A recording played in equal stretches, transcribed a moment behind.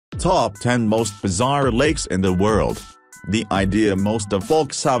top 10 most bizarre lakes in the world. The idea most of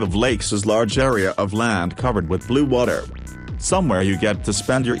folks have of lakes is large area of land covered with blue water. Somewhere you get to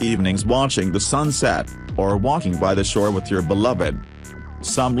spend your evenings watching the sunset, or walking by the shore with your beloved.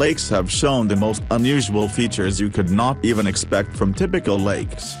 Some lakes have shown the most unusual features you could not even expect from typical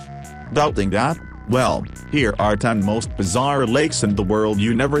lakes. Doubting that? Well, here are 10 most bizarre lakes in the world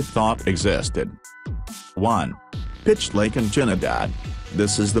you never thought existed. 1. Pitch Lake in Trinidad.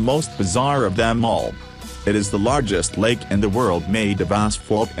 This is the most bizarre of them all. It is the largest lake in the world made of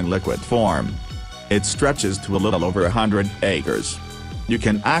asphalt in liquid form. It stretches to a little over 100 acres. You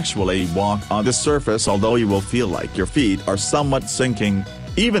can actually walk on the surface, although you will feel like your feet are somewhat sinking,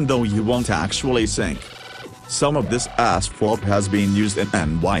 even though you won't actually sink. Some of this asphalt has been used in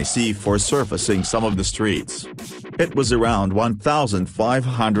NYC for surfacing some of the streets. It was around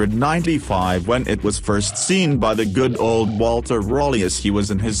 1595 when it was first seen by the good old Walter Raleigh as he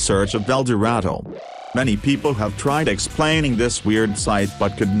was in his search of El Dorado. Many people have tried explaining this weird sight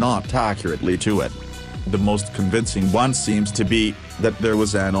but could not accurately to it. The most convincing one seems to be that there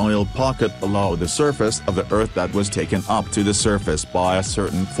was an oil pocket below the surface of the earth that was taken up to the surface by a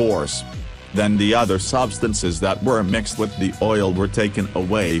certain force. Then the other substances that were mixed with the oil were taken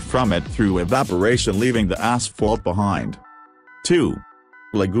away from it through evaporation, leaving the asphalt behind. 2.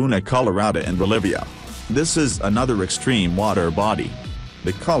 Laguna Colorada in Bolivia. This is another extreme water body.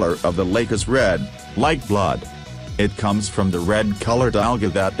 The color of the lake is red, like blood. It comes from the red-colored algae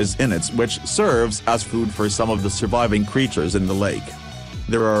that is in it, which serves as food for some of the surviving creatures in the lake.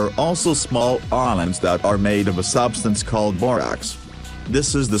 There are also small islands that are made of a substance called borax.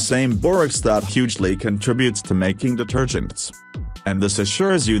 This is the same borax that hugely contributes to making detergents. And this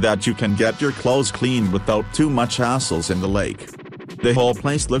assures you that you can get your clothes clean without too much hassles in the lake. The whole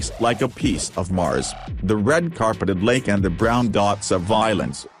place looks like a piece of Mars, the red-carpeted lake and the brown dots of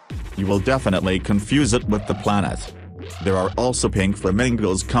islands. You will definitely confuse it with the planet. There are also pink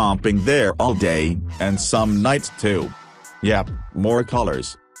flamingos camping there all day, and some nights too. Yep, more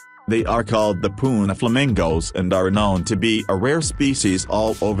colors. They are called the Puna flamingos and are known to be a rare species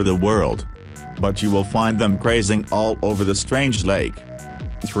all over the world. But you will find them grazing all over the strange lake.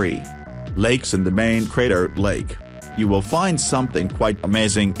 3. Lakes in the main crater lake. You will find something quite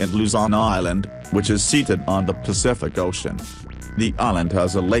amazing in Luzon Island, which is seated on the Pacific Ocean. The island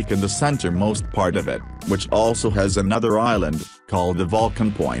has a lake in the centermost part of it, which also has another island, called the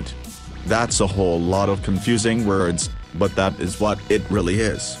Vulcan Point. That's a whole lot of confusing words, but that is what it really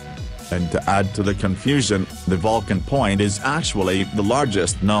is. And to add to the confusion, the Vulcan Point is actually the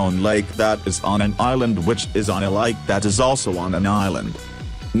largest known lake that is on an island, which is on a lake that is also on an island.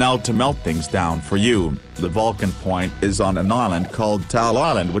 Now to melt things down for you, the Vulcan Point is on an island called Tal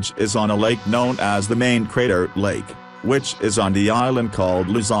Island, which is on a lake known as the Main Crater Lake, which is on the island called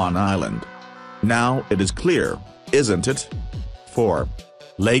Luzon Island. Now it is clear, isn't it? 4.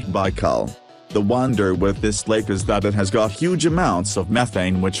 Lake Baikal. The wonder with this lake is that it has got huge amounts of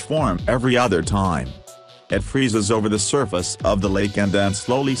methane which form every other time. It freezes over the surface of the lake and then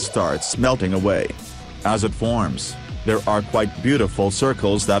slowly starts melting away. As it forms, there are quite beautiful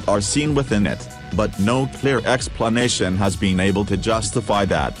circles that are seen within it, but no clear explanation has been able to justify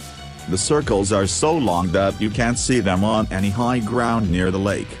that. The circles are so long that you can't see them on any high ground near the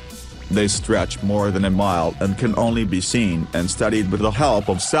lake. They stretch more than a mile and can only be seen and studied with the help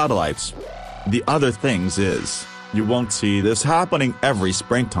of satellites. The other things is, you won't see this happening every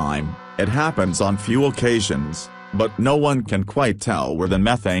springtime. It happens on few occasions, but no one can quite tell where the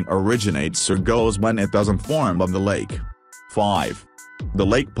methane originates or goes when it doesn't form on the lake. 5. The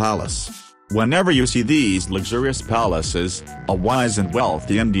Lake Palace. Whenever you see these luxurious palaces, a wise and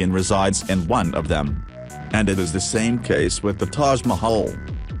wealthy Indian resides in one of them. And it is the same case with the Taj Mahal.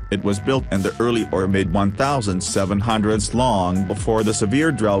 It was built in the early or mid-1700s, long before the severe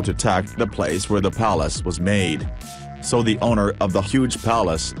drought attacked the place where the palace was made. So the owner of the huge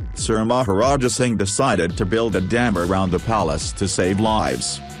palace, Sir Maharaja Singh, decided to build a dam around the palace to save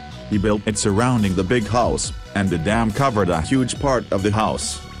lives. He built it surrounding the big house, and the dam covered a huge part of the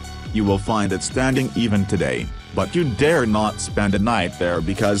house. You will find it standing even today, but you dare not spend a night there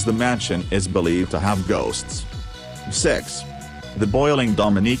because the mansion is believed to have ghosts. 6. The Boiling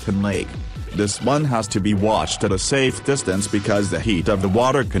Dominican Lake. This one has to be watched at a safe distance because the heat of the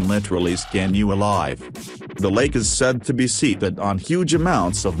water can literally skin you alive. The lake is said to be seated on huge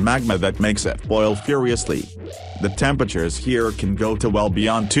amounts of magma that makes it boil furiously. The temperatures here can go to well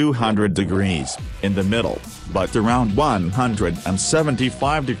beyond 200 degrees in the middle, but around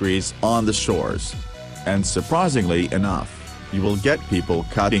 175 degrees on the shores. And surprisingly enough, you will get people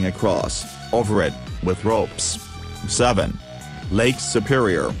cutting across, over it, with ropes. 7. Lake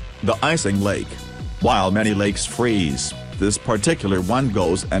Superior, the icing lake. While many lakes freeze, this particular one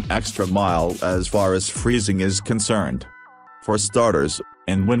goes an extra mile as far as freezing is concerned. For starters,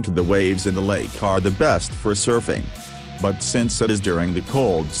 in winter the waves in the lake are the best for surfing. But since it is during the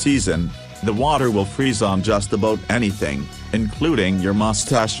cold season, the water will freeze on just about anything, including your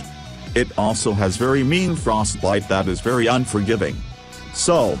mustache. It also has very mean frostbite that is very unforgiving.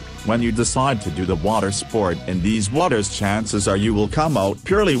 So, when you decide to do the water sport in these waters, chances are you will come out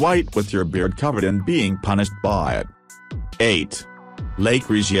purely white with your beard covered and being punished by it. 8. Lake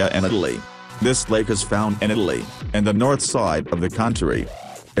Regia in Italy. This lake is found in Italy, in the north side of the country.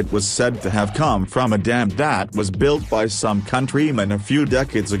 It was said to have come from a dam that was built by some countrymen a few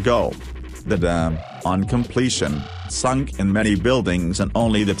decades ago. The dam, on completion, sunk in many buildings and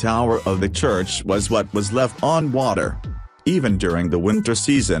only the tower of the church was what was left on water. Even during the winter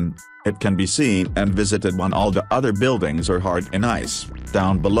season, it can be seen and visited when all the other buildings are hard in ice,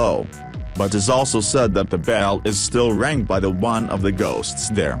 down below. But is also said that the bell is still rang by the one of the ghosts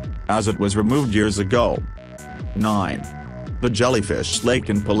there, as it was removed years ago. 9. The Jellyfish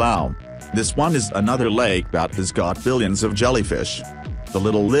Lake in Palau. This one is another lake that has got billions of jellyfish. The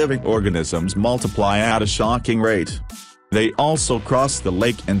little living organisms multiply at a shocking rate. They also cross the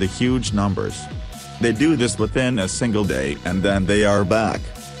lake in the huge numbers. They do this within a single day and then they are back.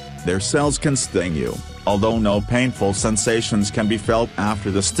 Their cells can sting you, although no painful sensations can be felt after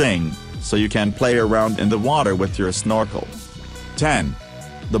the sting, so you can play around in the water with your snorkel. 10.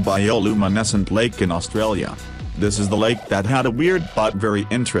 The Bioluminescent Lake in Australia. This is the lake that had a weird but very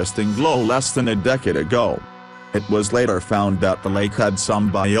interesting glow less than a decade ago. It was later found that the lake had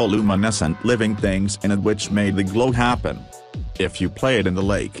some bioluminescent living things in it which made the glow happen. If you played in the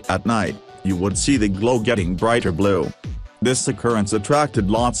lake at night, you would see the glow getting brighter blue. This occurrence attracted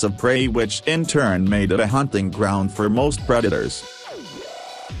lots of prey which in turn made it a hunting ground for most predators.